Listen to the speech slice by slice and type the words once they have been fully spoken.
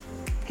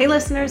Hey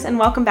listeners, and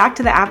welcome back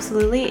to the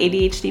Absolutely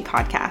ADHD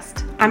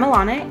podcast. I'm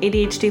Alana,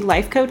 ADHD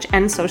life coach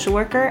and social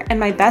worker, and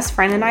my best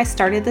friend and I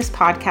started this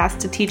podcast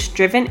to teach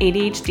driven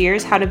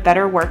ADHDers how to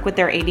better work with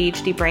their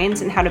ADHD brains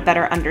and how to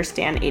better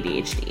understand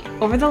ADHD.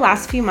 Over the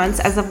last few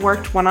months, as I've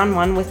worked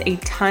one-on-one with a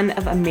ton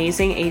of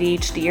amazing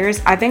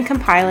ADHDers, I've been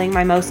compiling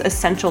my most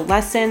essential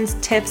lessons,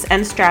 tips,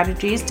 and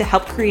strategies to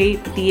help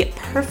create the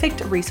perfect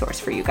resource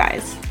for you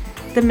guys.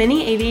 The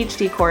Mini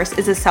ADHD course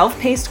is a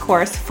self-paced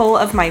course full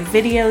of my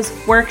videos,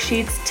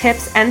 worksheets,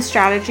 tips, and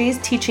strategies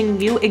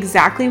teaching you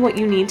exactly what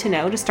you need to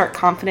know to start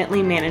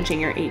confidently managing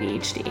your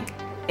ADHD.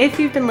 If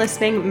you've been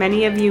listening,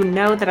 many of you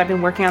know that I've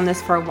been working on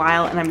this for a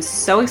while, and I'm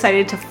so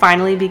excited to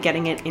finally be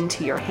getting it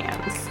into your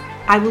hands.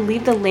 I will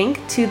leave the link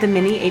to the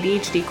Mini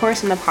ADHD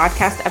course in the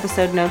podcast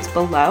episode notes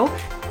below.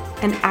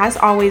 And as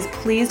always,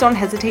 please don't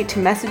hesitate to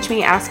message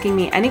me asking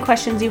me any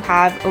questions you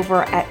have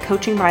over at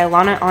Coaching by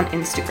Alana on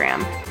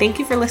Instagram. Thank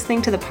you for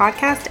listening to the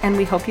podcast, and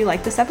we hope you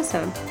like this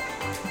episode.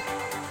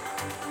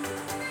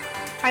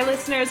 Hi,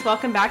 listeners.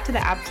 Welcome back to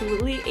the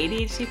Absolutely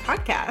ADHD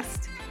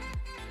podcast.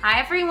 Hi,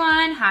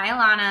 everyone. Hi,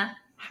 Alana.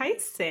 Hi,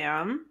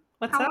 Sam.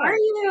 What's up? How are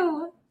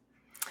you?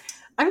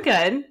 I'm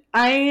good.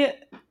 I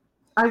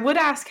would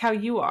ask how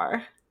you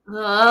are.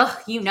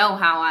 Ugh, you know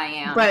how I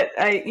am. But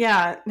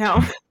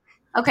no.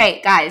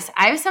 Okay, guys,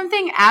 I have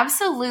something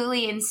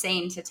absolutely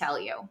insane to tell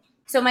you.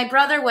 So my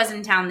brother was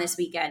in town this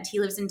weekend.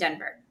 He lives in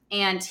Denver.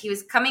 And he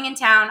was coming in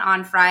town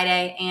on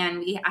Friday,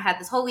 and I had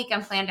this whole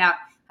weekend planned out.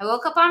 I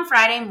woke up on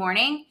Friday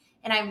morning,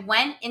 and I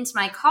went into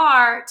my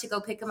car to go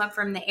pick him up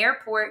from the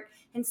airport,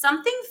 and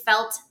something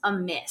felt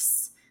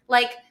amiss.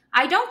 Like,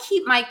 I don't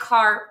keep my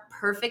car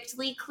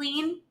perfectly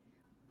clean.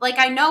 Like,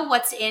 I know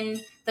what's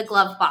in the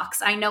glove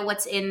box. I know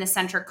what's in the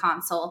center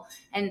console.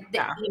 And,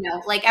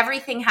 like,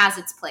 everything has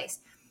its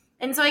place.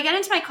 And so I get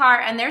into my car,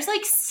 and there's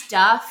like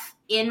stuff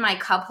in my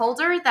cup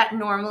holder that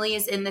normally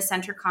is in the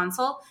center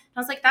console. And I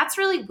was like, that's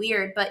really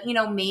weird. But,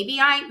 maybe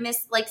I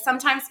miss, like,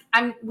 sometimes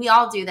we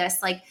all do this.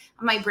 Like,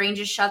 my brain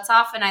just shuts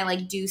off and I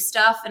like do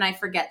stuff and I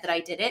forget that I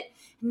did it.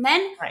 And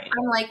then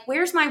I'm like,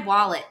 where's my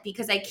wallet?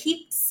 Because I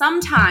keep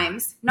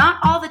sometimes, not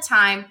all the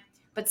time,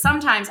 but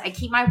sometimes I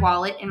keep my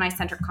wallet in my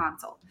center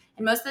console.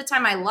 And most of the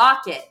time I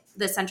lock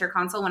the center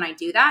console when I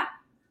do that.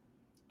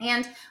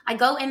 And I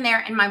go in there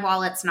and my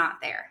wallet's not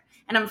there.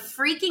 And I'm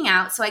freaking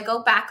out. So I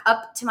go back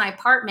up to my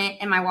apartment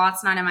and my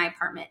wallet's not in my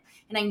apartment.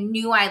 And I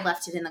knew I had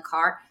left it in the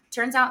car.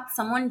 Turns out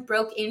someone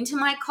broke into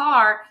my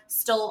car,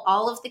 stole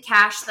all of the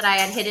cash that I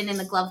had hidden in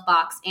the glove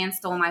box, and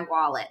stole my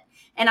wallet.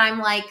 And I'm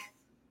like,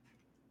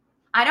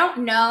 I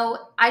don't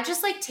know. I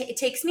just like, it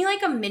takes me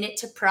like a minute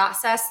to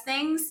process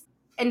things.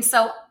 And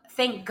so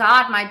thank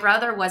God my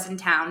brother was in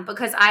town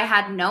because I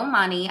had no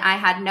money. I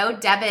had no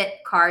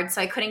debit card,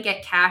 so I couldn't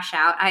get cash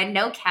out. I had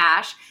no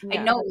cash. I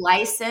had no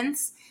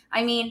license.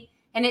 I mean,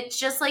 and it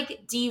just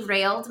like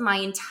derailed my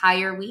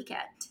entire weekend.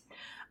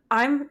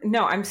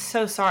 I'm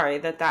so sorry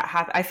that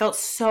happened. I felt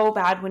so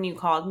bad when you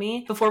called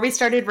me. Before we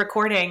started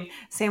recording,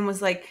 Sam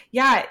was like,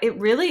 yeah,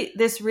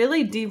 this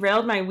really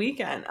derailed my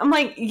weekend. I'm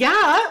like,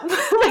 yeah.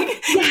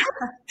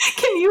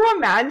 Can you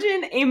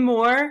imagine a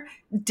more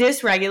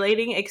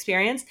dysregulating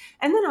experience?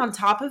 And then on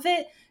top of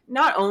it,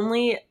 not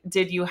only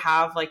did you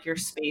have like your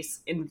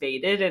space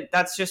invaded, and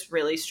that's just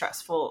really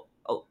stressful,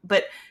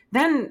 but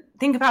then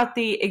think about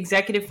the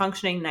executive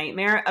functioning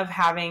nightmare of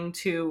having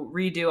to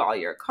redo all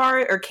your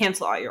cards or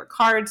cancel all your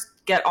cards,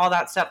 get all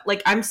that stuff.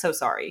 Like, I'm so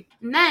sorry.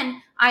 And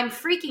then I'm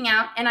freaking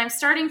out and I'm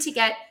starting to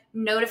get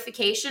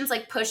notifications,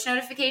 like push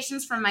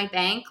notifications from my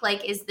bank.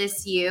 Like, is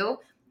this you?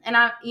 And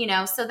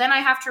so then I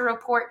have to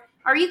report,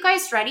 are you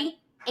guys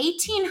ready?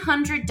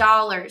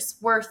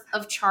 $1,800 worth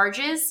of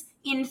charges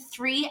in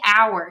 3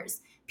 hours.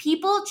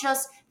 People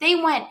they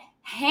went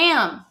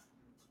ham.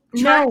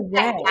 No way.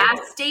 At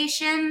gas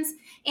stations,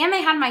 and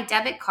they had my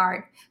debit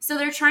card. So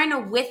they're trying to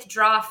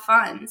withdraw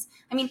funds.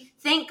 I mean,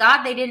 thank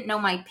God they didn't know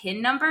my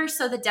PIN number.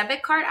 So the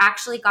debit card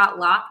actually got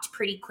locked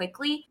pretty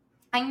quickly.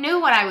 I knew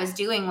what I was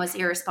doing was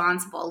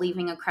irresponsible,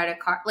 leaving a credit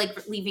card,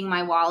 like leaving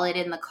my wallet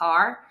in the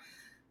car.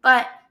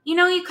 But,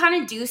 you kind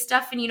of do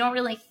stuff and you don't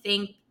really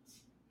think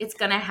it's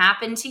going to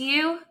happen to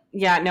you.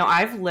 Yeah, no,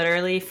 I've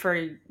literally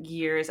for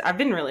years, I've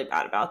been really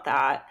bad about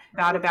that.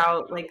 Bad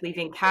about like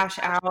leaving cash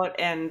out.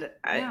 And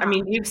I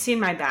mean, you've seen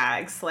my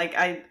bags. Like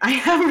I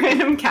have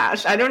random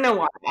cash. I don't know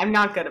why. I'm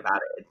not good about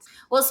it.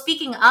 Well,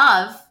 speaking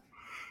of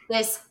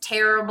this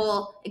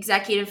terrible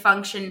executive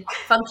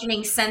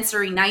functioning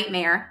sensory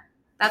nightmare,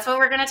 that's what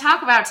we're going to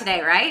talk about today,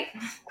 right?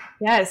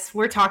 Yes,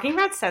 we're talking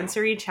about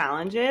sensory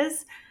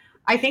challenges.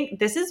 I think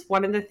this is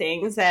one of the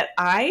things that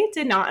I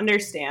did not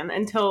understand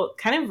until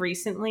kind of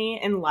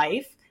recently in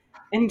life.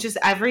 And just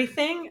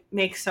everything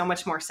makes so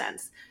much more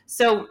sense.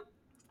 So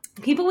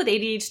people with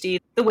ADHD,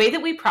 the way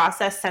that we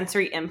process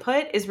sensory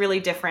input is really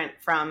different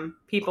from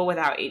people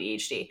without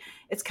ADHD.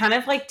 It's kind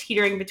of like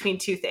teetering between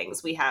two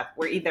things.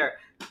 We're either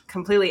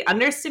completely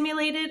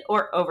understimulated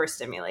or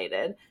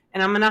overstimulated.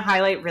 And I'm going to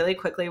highlight really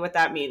quickly what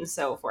that means.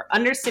 So if we're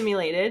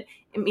understimulated,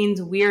 it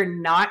means we're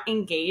not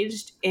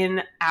engaged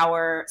in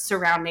our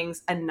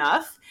surroundings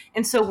enough.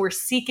 And so we're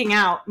seeking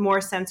out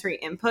more sensory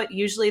input.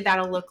 Usually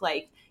that'll look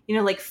like,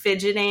 like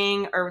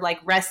fidgeting or like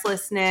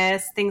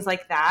restlessness, things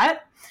like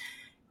that.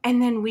 And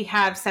then we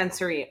have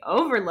sensory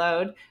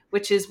overload,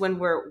 which is when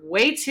we're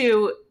way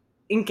too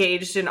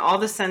engaged in all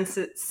the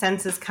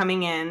senses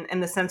coming in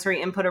and the sensory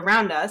input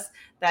around us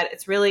that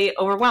it's really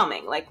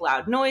overwhelming, like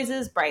loud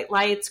noises, bright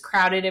lights,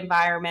 crowded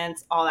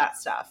environments, all that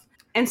stuff.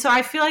 And so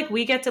I feel like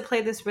we get to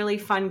play this really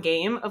fun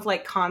game of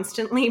like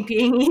constantly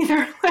being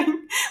either like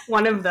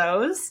one of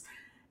those.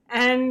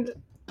 And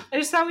I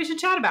just thought we should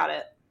chat about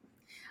it.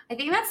 I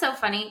think that's so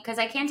funny because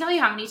I can't tell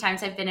you how many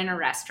times I've been in a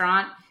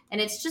restaurant and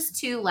it's just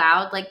too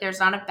loud. Like there's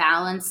not a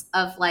balance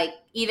of like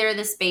either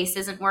the space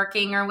isn't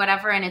working or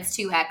whatever and it's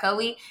too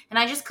echoey. And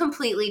I just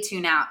completely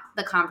tune out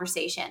the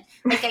conversation.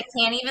 Like I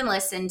can't even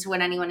listen to what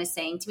anyone is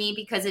saying to me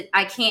because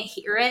I can't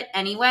hear it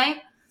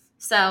anyway.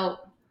 So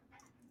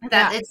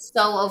it's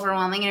so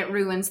overwhelming and it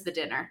ruins the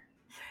dinner.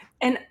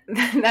 And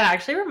that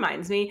actually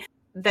reminds me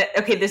that,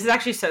 okay, this is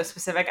actually so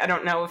specific. I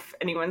don't know if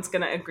anyone's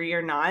going to agree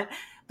or not.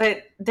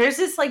 But there's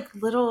this like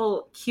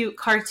little cute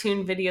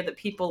cartoon video that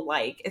people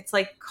like. It's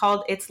like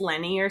called It's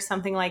Lenny or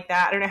something like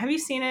that. I don't know. Have you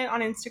seen it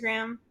on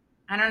Instagram?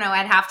 I don't know.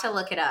 I'd have to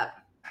look it up.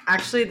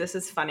 Actually, this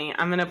is funny.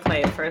 I'm going to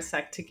play it for a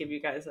sec to give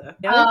you guys a...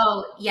 Yeah?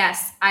 Oh,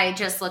 yes. I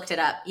just looked it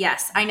up.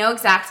 Yes. I know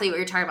exactly what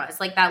you're talking about. It's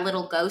like that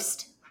little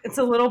ghost. It's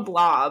a little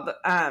blob.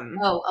 A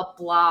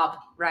blob.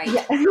 Right.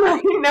 Yeah.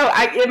 No,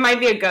 it might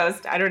be a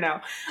ghost. I don't know.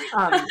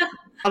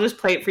 I'll just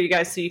play it for you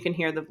guys so you can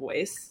hear the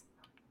voice.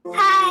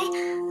 Hi!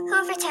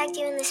 Whoever tagged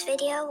you in this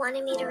video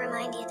wanted me to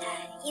remind you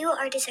that you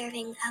are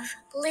deserving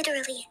of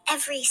literally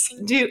every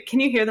single... Can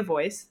you hear the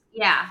voice?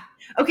 Yeah.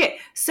 Okay,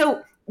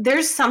 so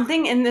there's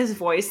something in this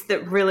voice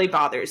that really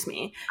bothers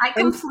me. I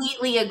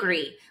completely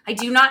agree. I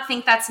do not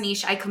think that's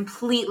niche. I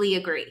completely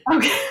agree.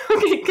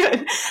 Okay,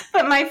 good.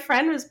 But my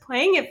friend was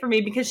playing it for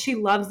me because she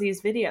loves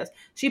these videos.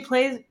 She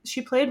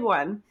played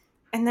one.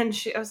 And then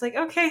I was like,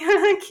 okay,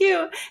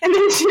 cute. And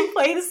then she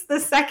plays the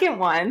second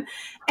one.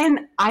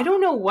 And I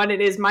don't know what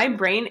it is. My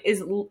brain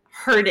is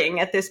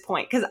hurting at this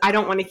point because I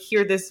don't want to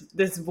hear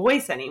this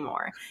voice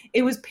anymore.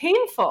 It was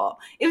painful.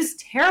 It was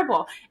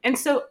terrible. And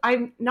so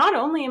I not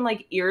only am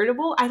like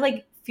irritable, I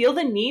like feel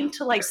the need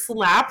to like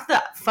slap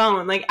the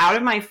phone like out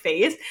of my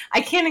face.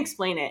 I can't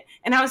explain it.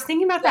 And I was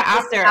thinking about that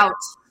after.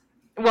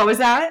 What was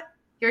that?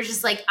 You're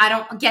just like, I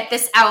don't get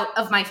this out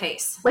of my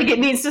face. Like it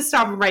needs to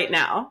stop right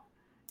now.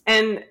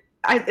 And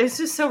it's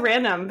just so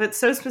random, but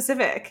so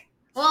specific.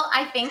 Well,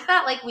 I think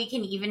that like we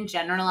can even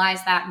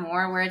generalize that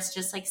more where it's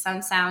just like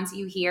some sounds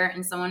you hear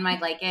and someone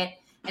might like it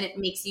and it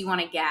makes you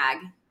want to gag.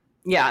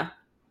 Yeah,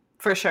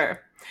 for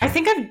sure. I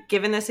think I've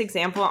given this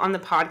example on the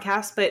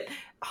podcast, but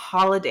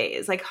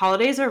holidays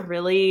are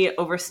really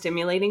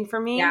overstimulating for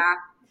me. Yeah.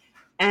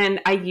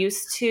 And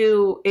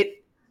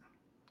it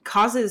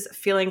causes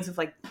feelings of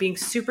like being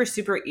super,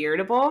 super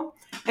irritable.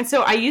 And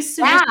so I used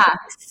to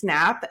just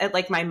snap at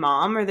like my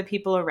mom or the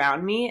people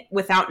around me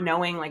without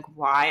knowing like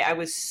why I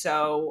was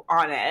so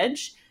on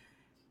edge.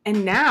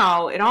 And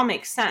now it all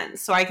makes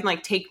sense. So I can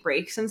like take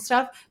breaks and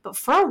stuff. But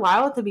for a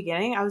while at the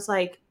beginning, I was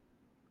like,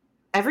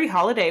 every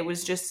holiday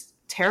was just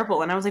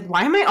terrible. And I was like,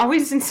 why am I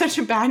always in such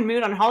a bad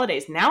mood on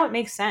holidays? Now it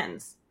makes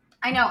sense.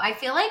 I know. I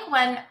feel like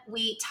when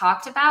we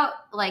talked about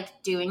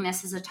like doing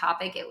this as a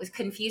topic, it was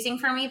confusing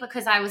for me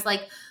because I was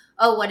like,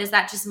 oh, what does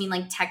that just mean?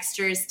 Like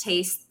textures,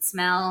 taste,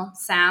 smell,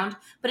 sound.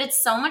 But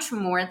it's so much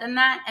more than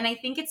that. And I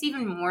think it's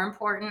even more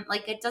important.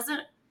 Like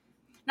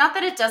not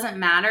that it doesn't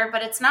matter,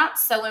 but it's not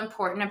so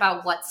important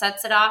about what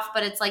sets it off,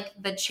 but it's like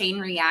the chain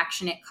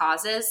reaction it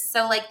causes.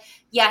 So like,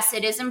 yes,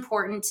 it is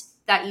important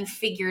that you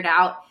figured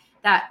out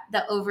that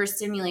the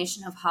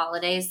overstimulation of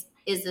holidays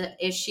is an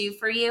issue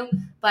for you.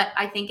 But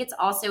I think it's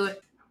also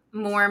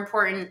more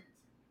important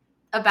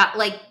about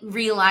like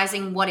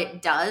realizing what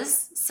it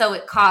does. So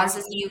it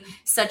causes you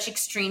such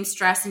extreme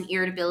stress and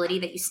irritability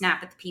that you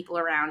snap at the people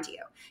around you.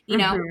 You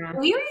know,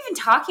 we were even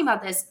talking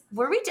about this.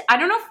 I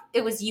don't know if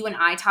it was you and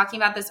I talking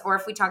about this or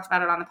if we talked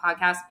about it on the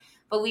podcast,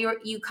 but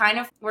you kind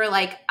of were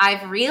like,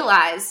 I've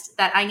realized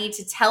that I need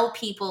to tell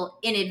people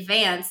in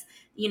advance,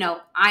 you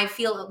know,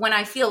 when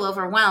I feel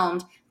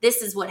overwhelmed,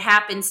 this is what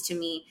happens to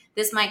me.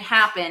 This might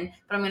happen,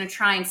 but I'm going to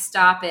try and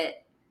stop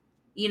it,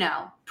 you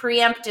know,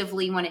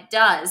 preemptively when it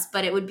does,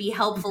 but it would be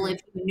helpful if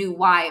you knew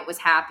why it was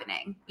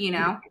happening, you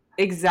know?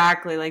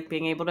 Exactly. Like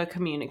being able to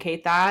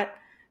communicate that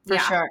for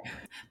sure.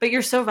 But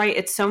you're so right.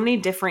 It's so many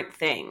different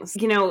things,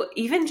 you know,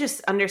 even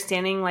just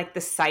understanding like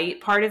the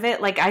sight part of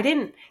it. Like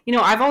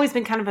I've always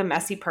been kind of a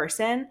messy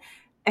person.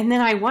 And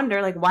then I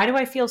wonder like, why do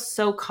I feel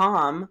so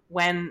calm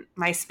when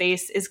my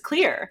space is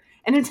clear?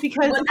 And it's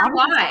because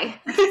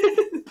why?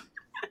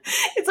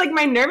 It's like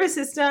my nervous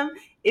system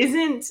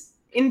isn't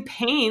in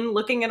pain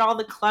looking at all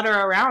the clutter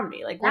around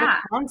me. Like what a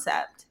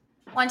concept.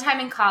 One time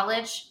in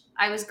college,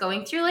 I was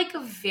going through like a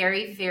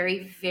very,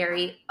 very,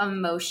 very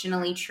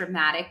emotionally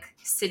traumatic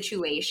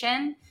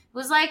situation. It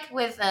was like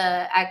with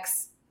a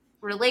ex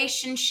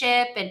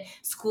relationship, and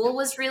school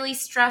was really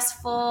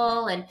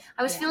stressful, and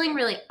I was feeling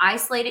really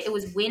isolated. It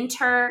was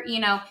winter,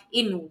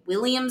 in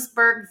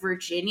Williamsburg,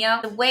 Virginia.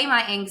 The way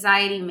my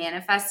anxiety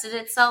manifested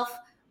itself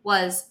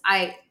was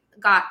I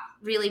got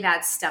really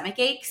bad stomach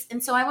aches,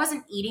 and so I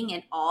wasn't eating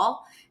at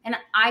all. And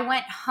I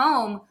went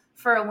home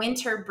for a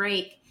winter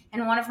break,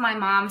 and one of my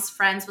mom's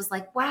friends was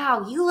like,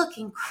 "Wow, you look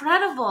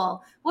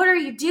incredible. What are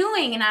you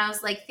doing?" And I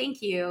was like,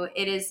 "Thank you.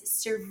 It is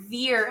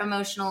severe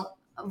emotional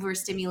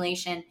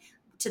overstimulation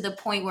to the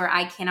point where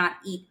I cannot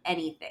eat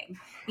anything."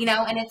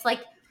 And it's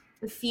like,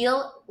 I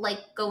feel like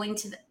going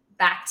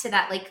back to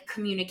that like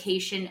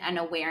communication and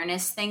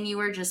awareness thing you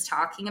were just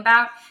talking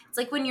about. It's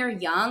like when you're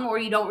young or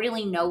you don't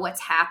really know what's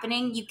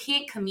happening, you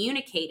can't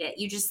communicate it.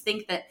 You just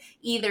think that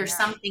either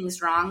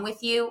something's wrong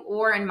with you,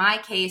 or in my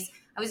case,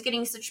 I was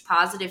getting such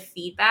positive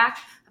feedback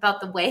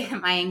about the way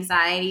that my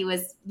anxiety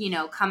was,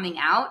 coming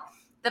out,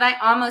 that I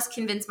almost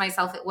convinced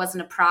myself it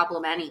wasn't a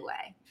problem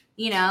anyway,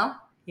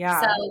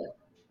 Yeah. So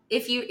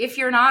if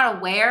you're not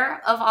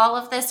aware of all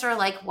of this, or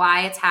like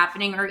why it's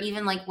happening, or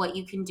even like what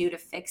you can do to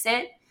fix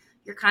it,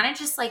 you're kind of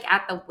just like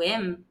at the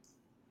whim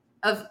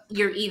of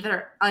you're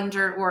either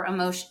under or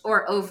emotion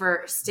or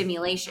over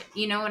stimulation.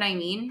 You know what I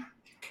mean?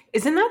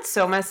 Isn't that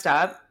so messed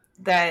up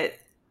that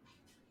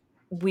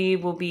we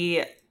will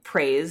be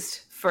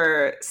praised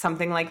for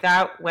something like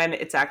that when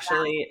it's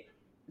actually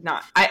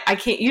not? I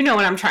can't, you know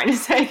what I'm trying to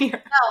say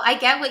here. No, I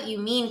get what you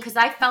mean, because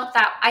I felt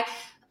that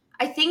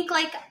I think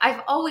like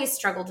I've always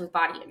struggled with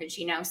body image,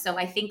 so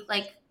I think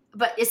like,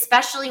 but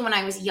especially when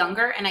I was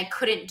younger and I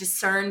couldn't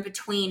discern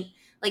between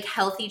like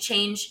healthy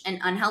change and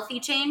unhealthy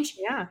change.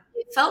 Yeah.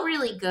 It felt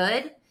really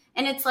good.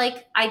 And it's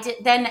like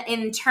then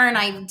in turn,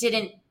 I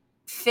didn't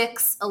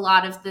fix a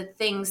lot of the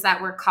things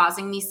that were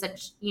causing me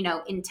such,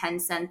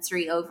 intense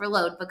sensory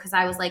overload, because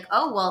I was like,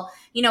 oh, well,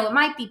 it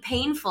might be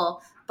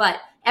painful, but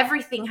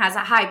everything has a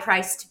high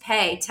price to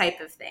pay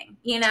type of thing,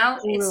 It's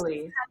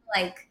Totally. kind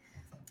of like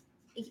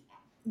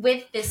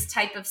with this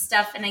type of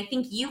stuff. And I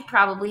think you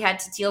probably had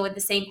to deal with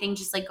the same thing,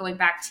 just like going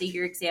back to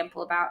your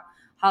example about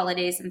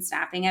holidays and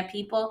snapping at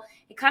people.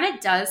 It kind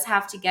of does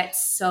have to get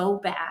so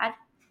bad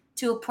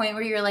to a point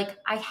where you're like,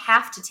 I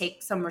have to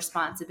take some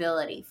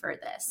responsibility for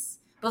this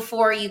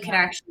before you can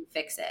actually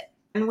fix it.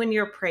 And when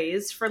you're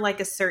praised for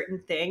like a certain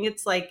thing,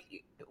 it's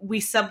like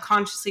we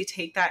subconsciously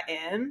take that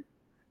in.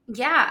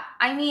 Yeah.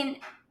 I mean,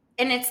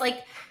 and it's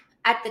like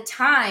at the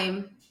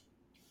time,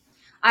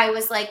 I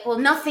was like, well,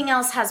 nothing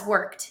else has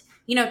worked,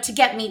 to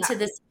get me to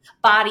this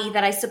body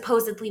that I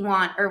supposedly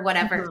want or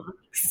whatever,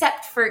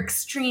 except for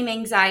extreme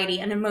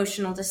anxiety and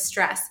emotional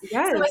distress.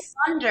 Yes. So I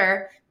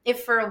wonder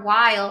if for a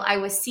while I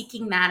was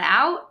seeking that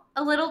out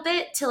a little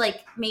bit to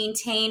like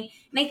maintain.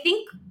 And I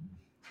think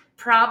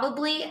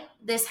probably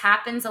this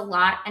happens a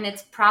lot, and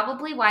it's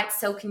probably why it's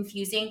so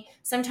confusing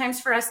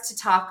sometimes for us to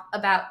talk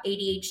about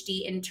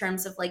ADHD in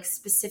terms of like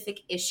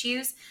specific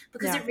issues,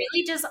 because it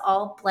really does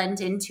all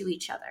blend into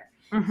each other.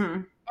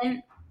 Mm-hmm.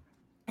 And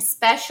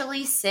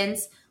especially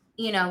since,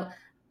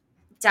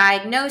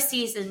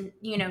 diagnoses and,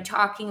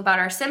 talking about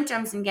our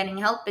symptoms and getting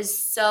help is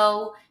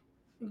so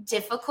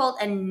difficult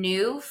and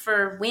new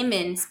for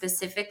women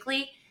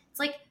specifically. It's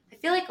like, I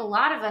feel like a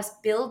lot of us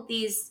build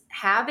these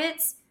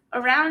habits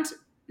around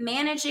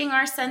managing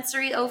our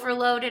sensory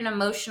overload and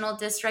emotional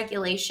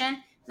dysregulation. And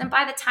then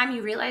by the time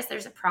you realize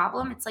there's a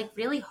problem, it's like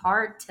really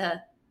hard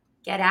to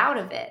get out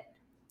of it.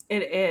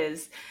 It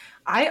is.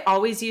 I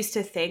always used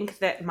to think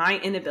that my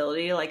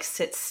inability to like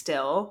sit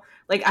still,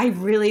 like I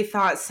really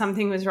thought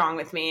something was wrong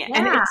with me. Yeah.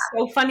 And it's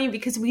so funny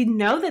because we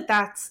know that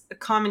that's a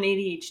common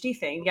ADHD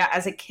thing. Yeah.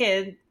 As a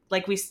kid,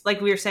 like we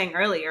were saying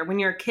earlier, when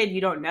you're a kid,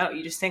 you don't know.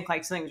 You just think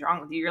like something's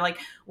wrong with you. You're like,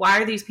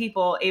 why are these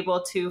people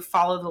able to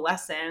follow the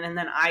lesson? And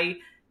then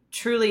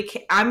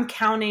I'm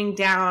counting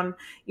down,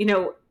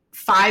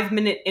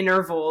 5-minute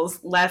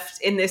intervals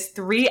left in this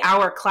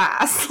 3-hour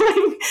class.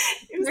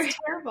 It was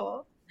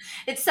terrible.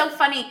 It's so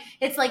funny.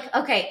 It's like,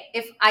 okay,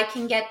 if I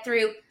can get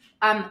through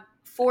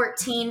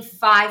 14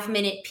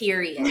 5-minute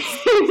periods,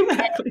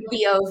 Exactly. it'll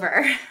be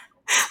over.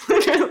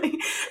 Literally.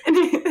 And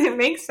it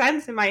makes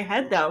sense in my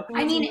head, though.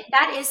 I mean,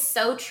 that is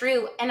so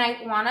true. And I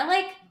want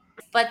to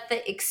but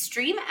the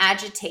extreme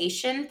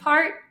agitation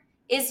part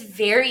is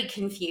very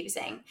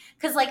confusing,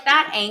 because like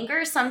that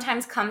anger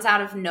sometimes comes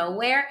out of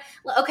nowhere.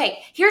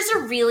 Okay, here's a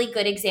really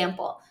good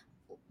example.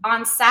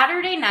 On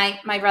Saturday night,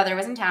 my brother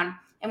was in town,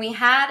 and we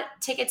had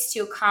tickets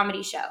to a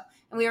comedy show.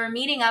 And we were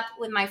meeting up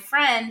with my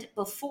friend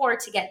before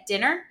to get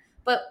dinner,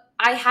 but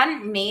I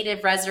hadn't made a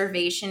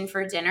reservation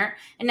for dinner.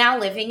 And now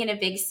living in a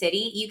big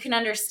city, you can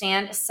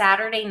understand a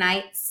Saturday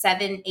night,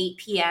 7, 8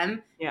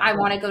 p.m. Yeah. I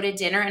want to go to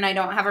dinner and I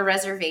don't have a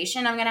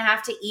reservation. I'm going to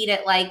have to eat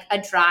at like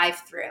a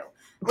drive-through,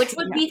 which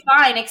would be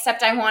fine,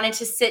 except I wanted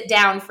to sit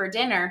down for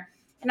dinner.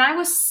 And I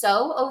was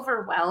so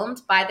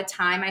overwhelmed by the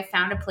time I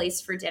found a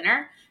place for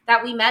dinner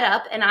that we met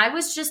up, and I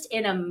was just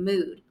in a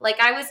mood. Like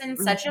I was in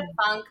such a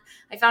funk.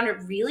 I found it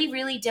really,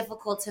 really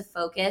difficult to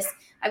focus.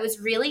 I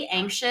was really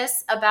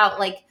anxious about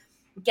like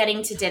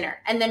getting to dinner.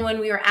 And then when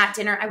we were at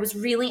dinner, I was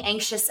really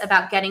anxious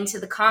about getting to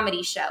the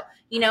comedy show.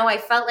 I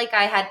felt like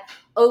I had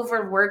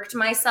overworked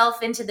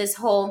myself into this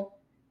whole,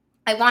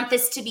 I want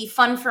this to be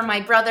fun for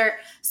my brother.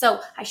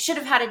 So I should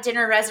have had a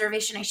dinner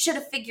reservation. I should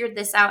have figured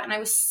this out. And I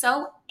was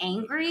so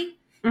angry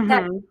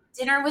that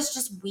dinner was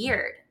just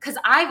weird because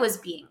I was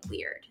being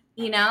weird,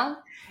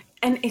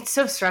 And it's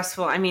so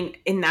stressful. I mean,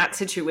 in that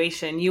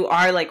situation, you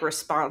are like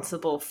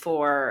responsible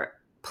for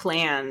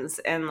plans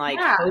and like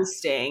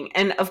hosting.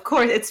 And of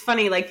course, it's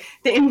funny, like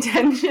the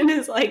intention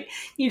is like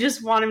you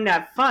just want him to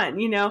have fun,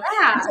 Yeah.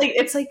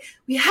 It's like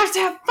we have to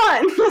have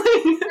fun.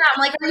 I'm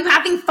like, are you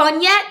having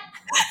fun yet?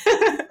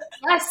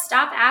 Yes,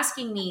 stop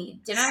asking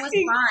me. Dinner was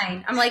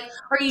fine. I'm like,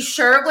 are you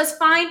sure it was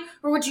fine?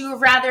 Or would you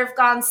rather have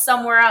gone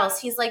somewhere else?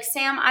 He's like,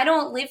 Sam, I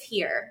don't live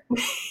here.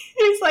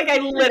 He's like, I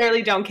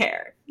literally don't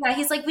care. Yeah,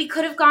 he's like, we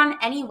could have gone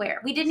anywhere.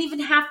 We didn't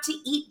even have to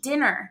eat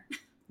dinner.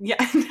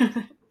 Yeah.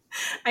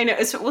 I know.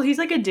 Well, he's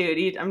like a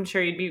dude. I'm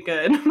sure he'd be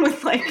good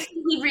with like.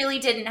 He really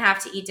didn't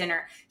have to eat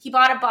dinner. He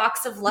bought a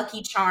box of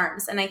Lucky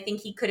Charms, and I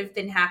think he could have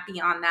been happy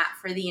on that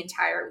for the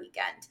entire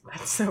weekend.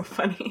 That's so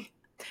funny.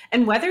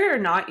 And whether or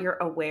not you're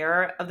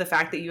aware of the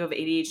fact that you have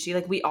ADHD,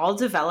 like we all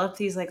develop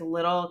these like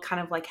little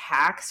kind of like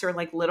hacks or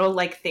like little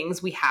like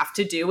things we have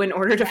to do in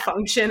order to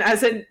function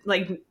as a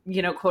like,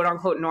 quote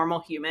unquote normal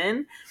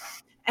human.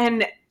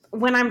 And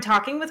when I'm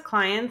talking with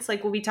clients,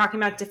 like we'll be talking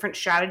about different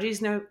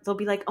strategies and they'll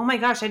be like, oh my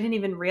gosh, I didn't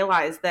even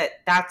realize that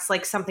that's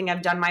like something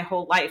I've done my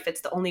whole life.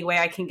 It's the only way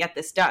I can get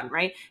this done.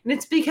 Right. And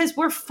it's because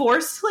we're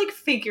forced to like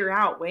figure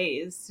out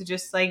ways to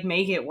just like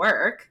make it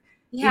work.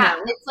 Yeah.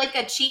 It's like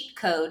a cheat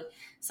code.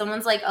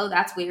 Someone's like, oh,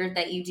 that's weird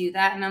that you do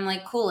that. And I'm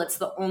like, cool. It's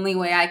the only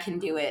way I can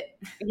do it.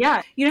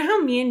 Yeah. You know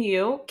how me and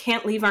you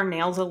can't leave our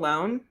nails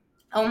alone?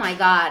 Oh my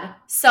God.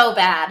 So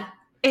bad.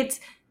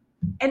 It's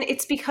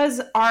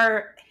because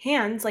our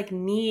hands like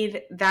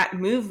need that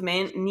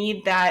movement,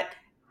 need that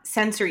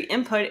sensory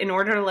input in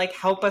order to like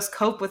help us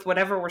cope with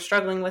whatever we're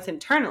struggling with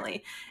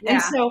internally. Yeah.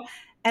 And so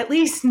at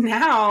least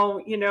now,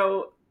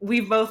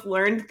 we've both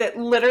learned that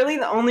literally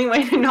the only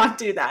way to not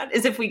do that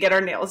is if we get our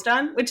nails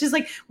done, which is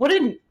like,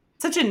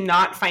 such a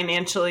not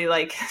financially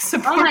like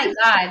support. Oh my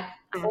God.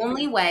 The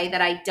only way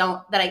that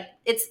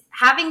it's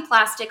having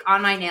plastic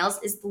on my nails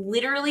is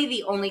literally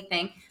the only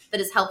thing that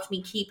has helped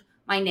me keep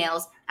my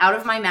nails out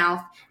of my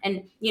mouth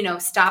and,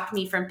 stopped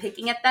me from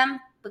picking at them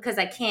because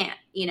I can't,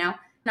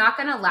 Not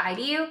going to lie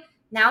to you.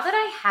 Now that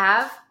I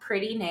have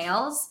pretty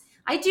nails,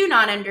 I do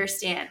not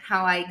understand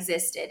how I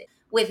existed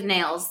with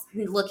nails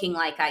looking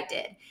like I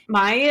did.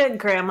 My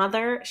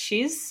grandmother,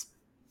 she's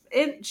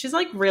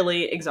like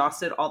really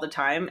exhausted all the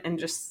time and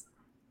just,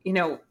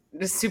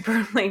 just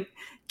super like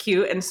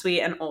cute and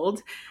sweet and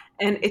old.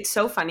 And it's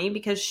so funny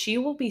because she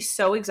will be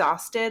so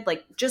exhausted,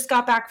 like just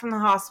got back from the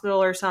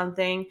hospital or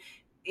something,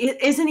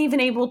 isn't even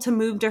able to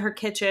move to her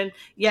kitchen,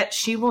 yet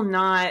she will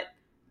not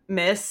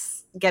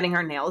miss getting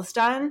her nails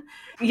done.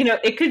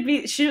 It could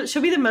be,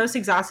 she'll be the most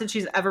exhausted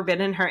she's ever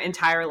been in her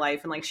entire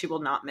life. And like, she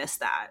will not miss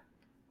that.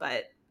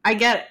 But I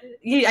get it.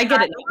 Yeah, I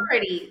get it.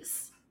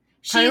 Priorities.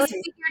 She's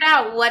figured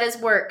out what has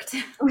worked.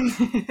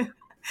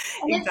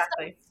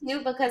 Exactly. It's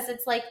too because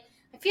it's like,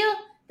 I feel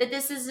that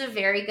this is a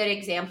very good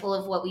example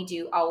of what we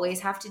do always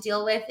have to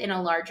deal with in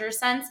a larger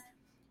sense.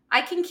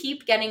 I can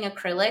keep getting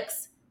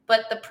acrylics,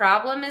 but the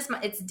problem is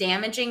it's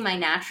damaging my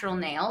natural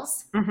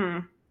nails.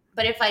 Mm-hmm.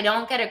 But if I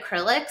don't get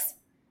acrylics,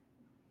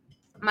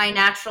 my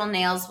natural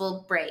nails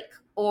will break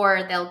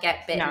or they'll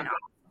get bitten off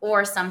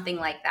or something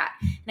like that.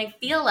 And I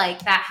feel like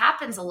that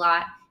happens a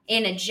lot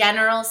in a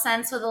general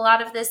sense with a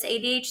lot of this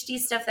ADHD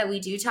stuff that we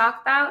do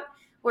talk about,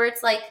 where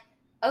it's like,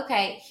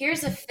 okay,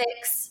 here's a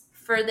fix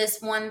for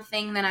this one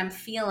thing that I'm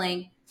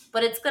feeling,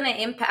 but it's going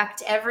to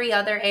impact every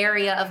other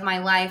area of my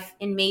life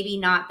in maybe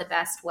not the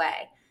best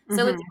way.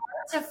 So it's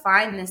hard to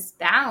find this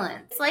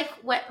balance. It's like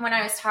when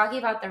I was talking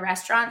about the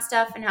restaurant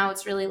stuff and how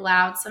it's really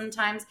loud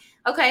sometimes.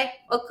 Okay,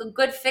 a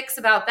good fix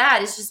about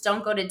that is just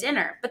don't go to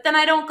dinner. But then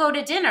I don't go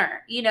to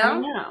dinner, I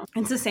know.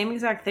 It's the same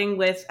exact thing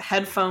with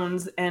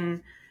headphones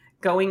and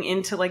going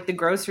into like the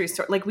grocery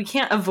store. Like we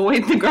can't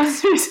avoid the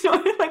grocery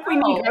store. Like we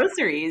need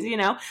groceries,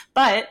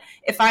 But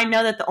if I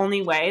know that the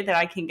only way that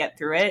I can get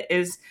through it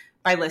is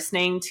by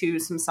listening to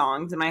some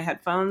songs in my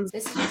headphones.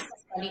 This is just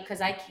funny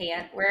because I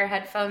can't wear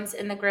headphones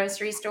in the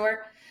grocery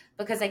store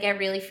because I get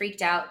really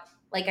freaked out.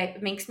 Like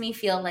it makes me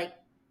feel like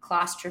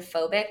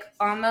claustrophobic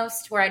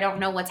almost, where I don't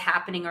know what's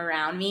happening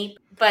around me,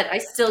 but I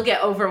still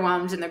get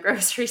overwhelmed in the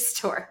grocery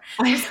store.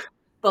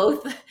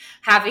 Both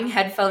having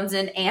headphones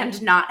in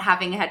and not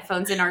having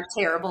headphones in are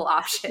terrible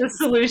options.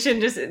 The solution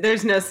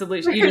there's no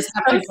solution. You just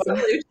have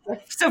to go.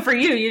 So for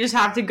you just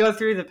have to go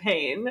through the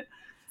pain.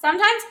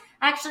 Sometimes,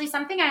 actually,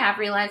 something I have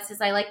realized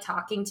is I like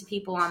talking to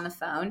people on the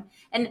phone.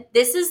 And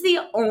this is the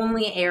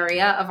only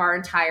area of our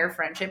entire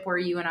friendship where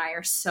you and I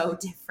are so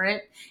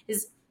different,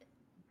 is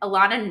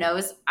Alana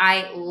knows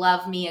I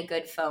love me a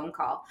good phone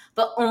call,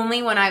 but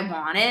only when I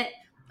want it.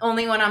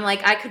 Only when I'm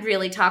like, I could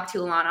really talk to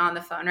Alana on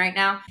the phone right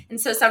now.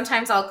 And so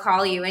sometimes I'll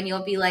call you and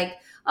you'll be like,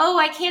 oh,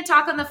 I can't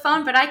talk on the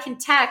phone, but I can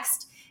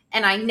text.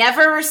 and I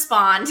never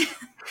respond.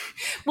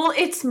 Well,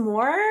 it's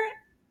more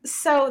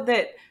so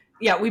that,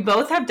 yeah, we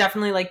both have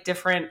definitely like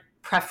different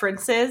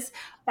preferences,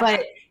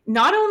 but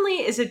not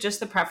only is it just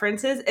the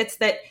preferences, it's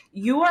that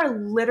you are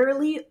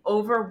literally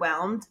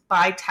overwhelmed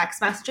by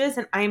text messages,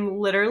 and I'm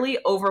literally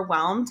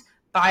overwhelmed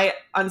by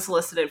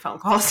unsolicited phone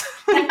calls.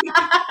 I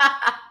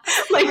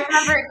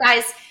remember,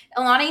 guys,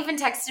 Alana even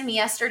texted me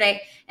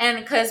yesterday, and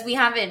because we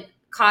haven't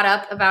caught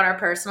up about our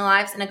personal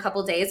lives in a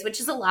couple days, which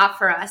is a lot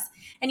for us.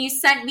 And you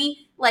sent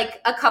me like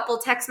a couple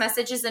text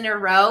messages in a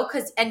row,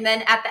 and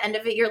then at the end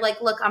of it, you're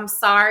like, "Look, I'm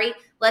sorry.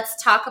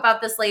 Let's talk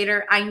about this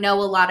later. I know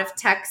a lot of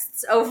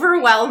texts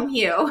overwhelm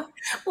you."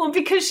 Well,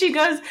 because she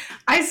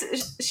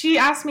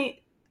asked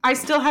me, I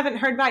still haven't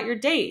heard about your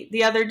date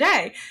the other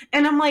day.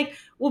 And I'm like,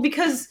 well,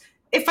 because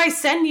if I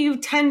send you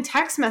 10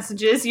 text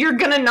messages, you're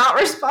going to not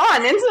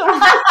respond. And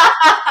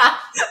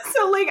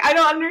so, like, I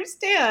don't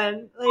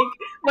understand like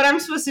what I'm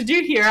supposed to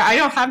do here. I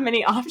don't have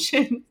many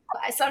options.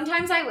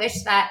 Sometimes I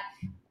wish that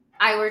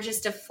I were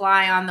just a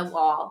fly on the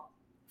wall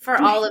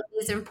for all of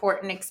these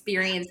important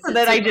experiences. So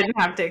that I didn't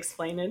have to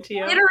explain it to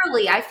you.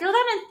 Literally, I feel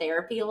that in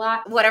therapy a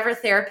lot. Whatever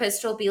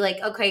therapist will be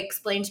like, okay,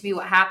 explain to me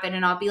what happened.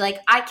 And I'll be like,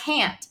 I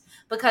can't,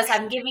 because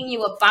I'm giving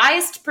you a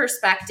biased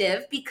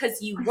perspective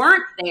because you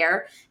weren't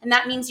there. And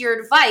that means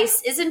your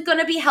advice isn't going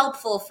to be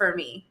helpful for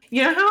me.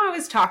 You know how I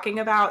was talking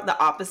about the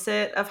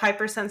opposite of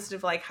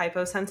hypersensitive, like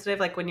hyposensitive,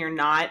 like when you're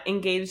not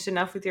engaged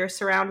enough with your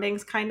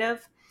surroundings, kind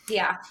of?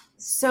 Yeah.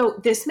 So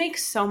this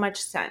makes so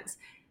much sense.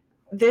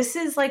 This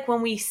is like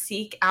when we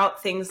seek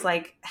out things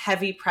like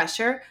heavy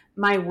pressure,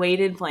 my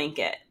weighted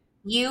blanket.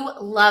 You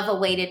love a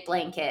weighted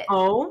blanket.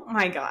 Oh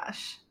my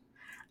gosh.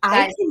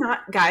 I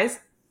cannot, guys,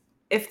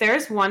 if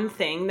there's one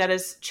thing that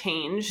has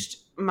changed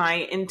my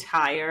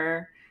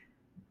entire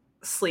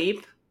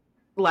sleep,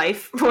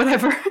 life,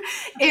 whatever,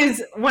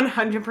 is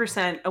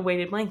 100% a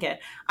weighted blanket.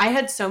 I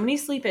had so many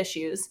sleep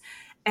issues,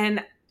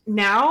 and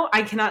now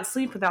I cannot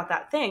sleep without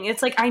that thing.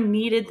 It's like I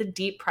needed the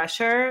deep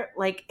pressure.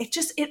 Like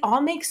it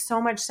all makes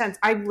so much sense.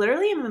 I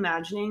literally am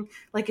imagining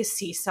like a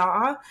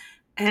seesaw,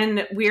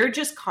 and we're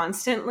just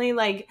constantly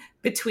like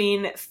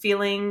between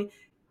feeling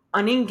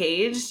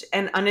unengaged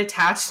and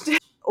unattached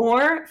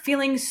or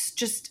feeling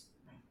just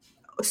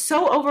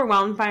so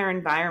overwhelmed by our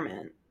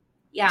environment.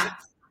 Yeah.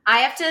 I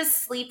have to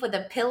sleep with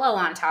a pillow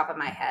on top of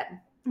my head.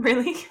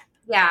 Really?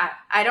 Yeah.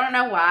 I don't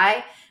know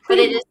why, but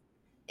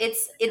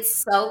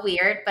it's so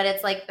weird, but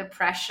it's like the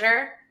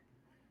pressure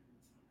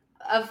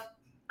of,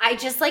 I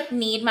just like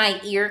need my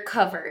ear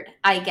covered,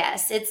 I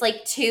guess. It's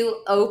like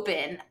too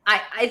open.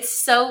 It's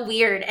so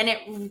weird. And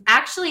it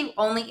actually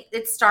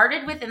it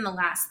started within the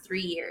last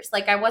 3 years.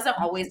 Like I wasn't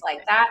always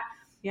like that.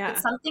 Yeah.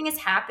 But something has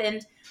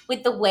happened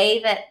with the way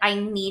that I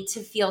need to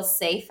feel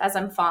safe as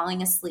I'm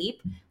falling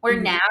asleep, where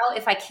now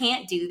if I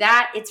can't do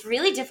that, it's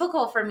really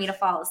difficult for me to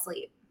fall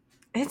asleep.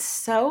 It's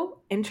so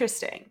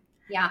interesting.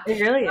 Yeah.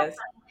 It really is.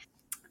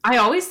 I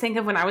always think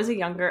of when I was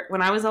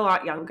a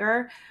lot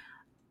younger,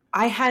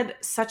 I had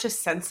such a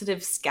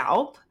sensitive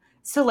scalp.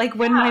 So like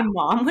when my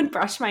mom would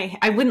brush my hair,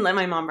 I wouldn't let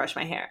my mom brush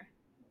my hair.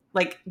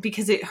 Like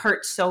because it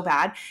hurt so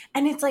bad.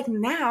 And it's like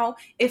now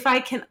if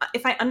I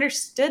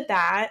understood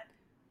that,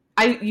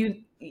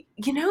 you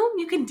can deal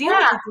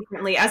with it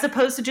differently, as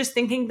opposed to just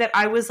thinking that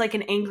I was like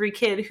an angry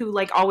kid who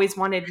like always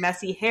wanted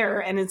messy hair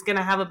and is going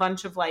to have a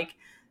bunch of like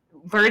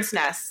bird's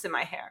nests in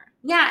my hair.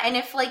 Yeah, and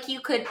if like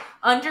you could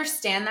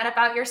understand that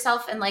about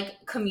yourself and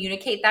like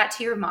communicate that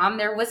to your mom,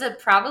 there was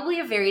probably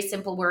a very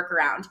simple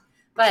workaround.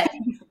 But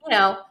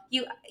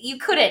you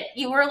couldn't.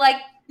 You were like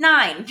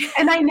 9.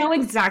 And I know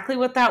exactly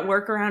what that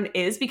workaround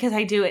is because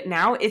I do it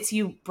now. It's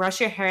you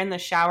brush your hair in the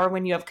shower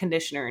when you have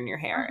conditioner in your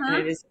hair. And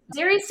it is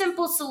very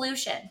simple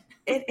solution.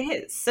 It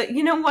is. So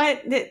you know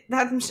what?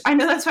 I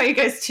know that's why you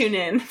guys tune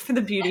in for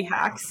the beauty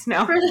hacks.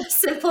 No, for the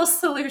simple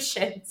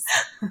solutions.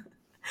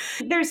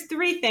 There's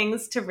 3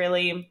 things to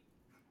really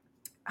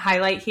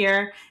highlight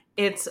here.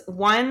 It's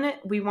 1,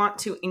 we want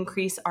to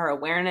increase our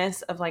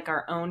awareness of like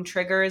our own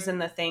triggers and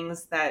the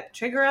things that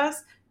trigger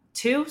us.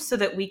 2, so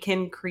that we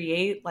can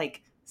create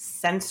like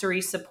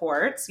sensory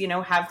supports,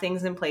 have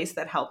things in place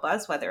that help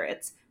us, whether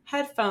it's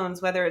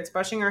headphones, whether it's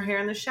brushing our hair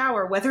in the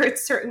shower, whether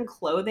it's certain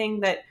clothing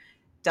that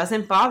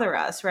doesn't bother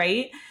us,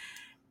 right?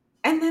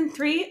 And then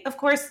 3, of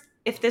course,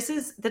 if this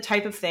is the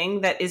type of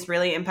thing that is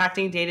really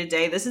impacting day to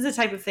day, this is the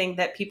type of thing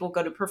that people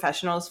go to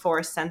professionals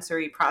for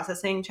sensory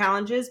processing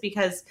challenges,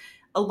 because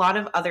a lot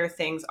of other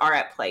things are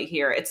at play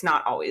here. It's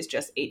not always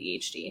just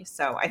ADHD.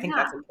 So I think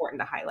that's important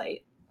to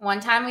highlight. One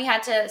time we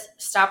had to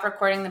stop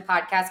recording the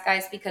podcast,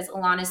 guys, because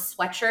Alana's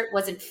sweatshirt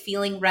wasn't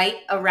feeling right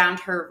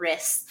around her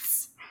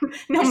wrists.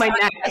 No, my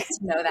neck. To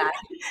know that.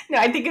 No,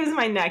 I think it was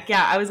my neck.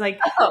 Yeah, I was like,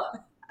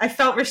 I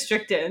felt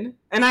restricted,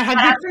 and I had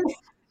to.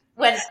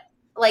 When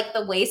like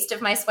the waist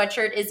of my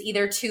sweatshirt is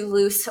either too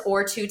loose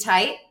or too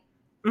tight,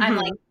 I'm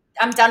like,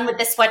 I'm done with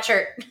this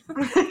sweatshirt.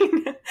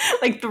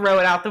 Like throw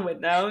it out the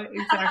window.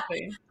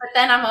 Exactly. But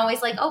then I'm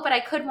always like, but I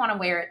could want to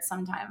wear it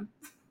sometime.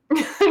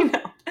 I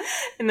know.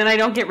 And then I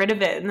don't get rid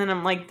of it. And then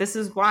I'm like, this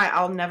is why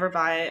I'll never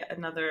buy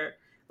another.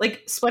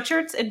 Like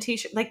sweatshirts and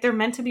t-shirts, like they're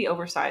meant to be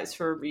oversized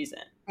for a reason.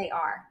 They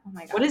are. Oh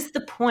my God. What is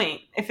the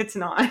point if it's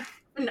not?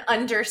 An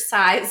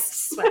undersized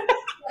sweater.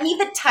 I need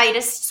the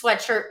tightest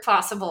sweatshirt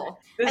possible.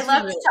 I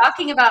love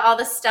talking about all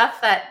the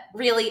stuff that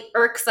really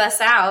irks us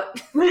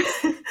out.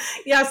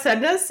 Yeah,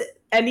 send us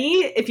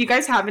if you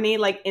guys have any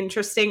like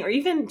interesting or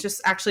even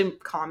just actually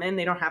common,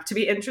 they don't have to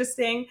be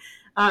interesting,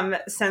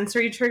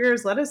 sensory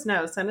triggers, let us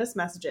know. Send us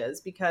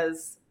messages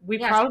because we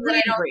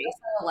probably agree.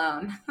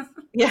 Alone.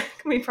 Yeah,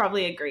 we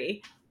probably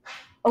agree.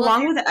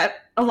 Along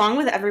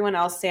with everyone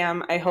else,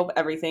 Sam, I hope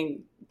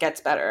everything gets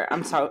better.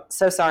 I'm so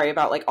sorry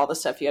about like all the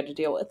stuff you had to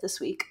deal with this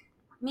week.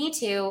 Me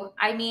too.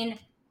 I mean,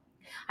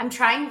 I'm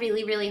trying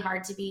really, really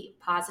hard to be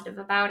positive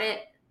about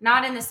it.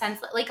 Not in the sense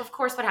that, like, of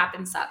course what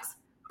happened sucks,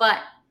 but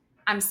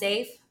I'm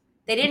safe.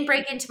 They didn't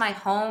break into my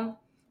home.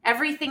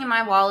 Everything in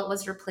my wallet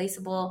was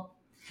replaceable.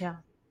 Yeah.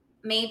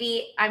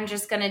 Maybe I'm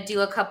just going to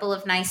do a couple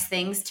of nice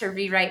things to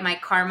rewrite my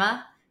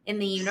karma in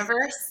the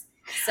universe.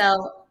 So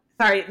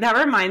sorry, that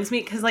reminds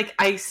me because like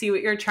I see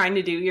what you're trying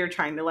to do. You're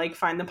trying to like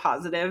find the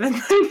positive and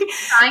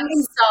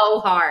trying so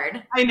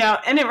hard. I know.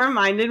 And it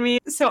reminded me.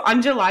 So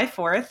on July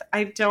 4th,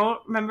 I don't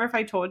remember if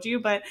I told you,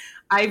 but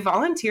I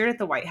volunteered at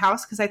the White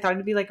House because I thought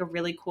it'd be like a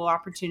really cool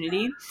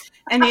opportunity.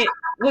 And it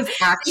was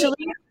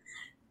actually,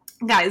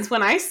 guys,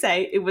 when I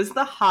say it was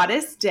the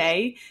hottest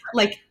day,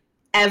 like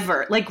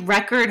ever, like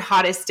record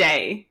hottest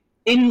day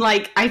in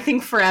like, I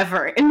think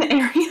forever in the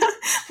area.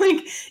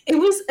 Like it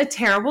was a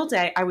terrible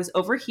day. I was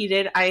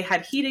overheated. I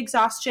had heat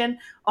exhaustion,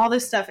 all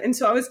this stuff. And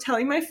so I was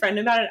telling my friend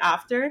about it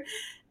after.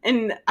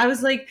 And I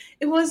was like,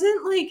 it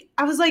wasn't like,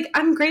 I was like,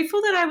 I'm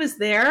grateful that I was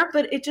there,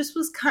 but it just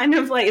was kind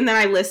of like, and then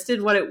I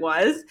listed what it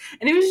was.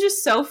 And it was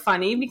just so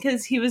funny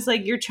because he was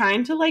like, you're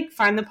trying to like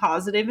find the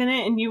positive in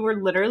it. And you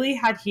were literally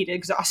had heat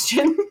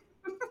exhaustion.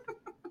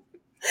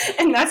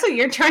 And that's what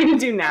you're trying to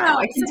do now.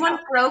 No, someone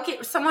broke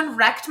it. Someone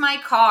wrecked my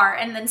car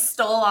and then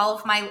stole all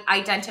of my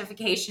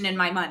identification and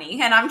my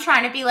money. And I'm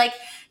trying to be like,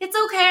 it's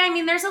okay. I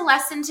mean, there's a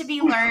lesson to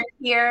be learned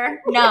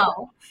here.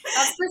 No,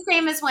 that's the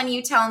same as when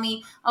you tell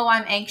me, oh,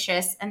 I'm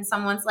anxious. And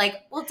someone's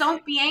like, well,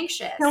 don't be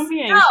anxious. Don't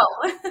be anxious.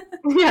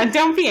 No. Yeah,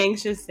 don't be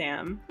anxious,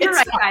 Sam. You're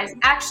right, guys.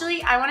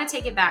 Actually, I want to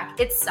take it back.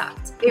 It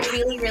sucked. It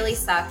really, really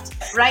sucked.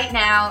 Right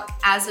now,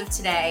 as of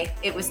today,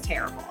 it was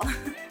terrible.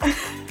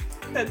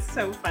 That's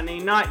so funny.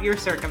 Not your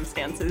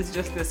circumstances,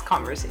 just this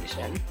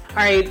conversation. All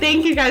right.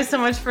 Thank you guys so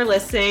much for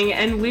listening,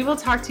 and we will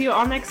talk to you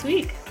all next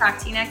week. Talk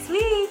to you next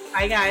week.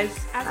 Bye, guys.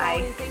 As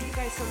always, thank you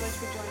guys so much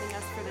for joining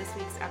us for this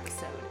week's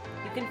episode.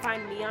 You can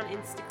find me on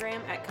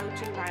Instagram at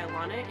Coaching by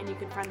Alana, and you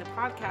can find the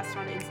podcast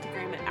on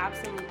Instagram at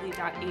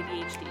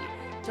absolutely.adhd.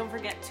 Don't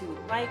forget to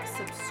like,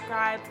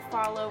 subscribe,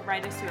 follow,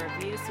 write us a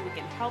review so we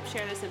can help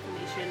share this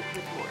information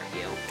with more of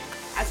you.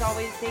 As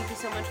always, thank you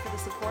so much for the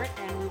support,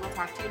 and we will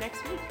talk to you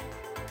next week.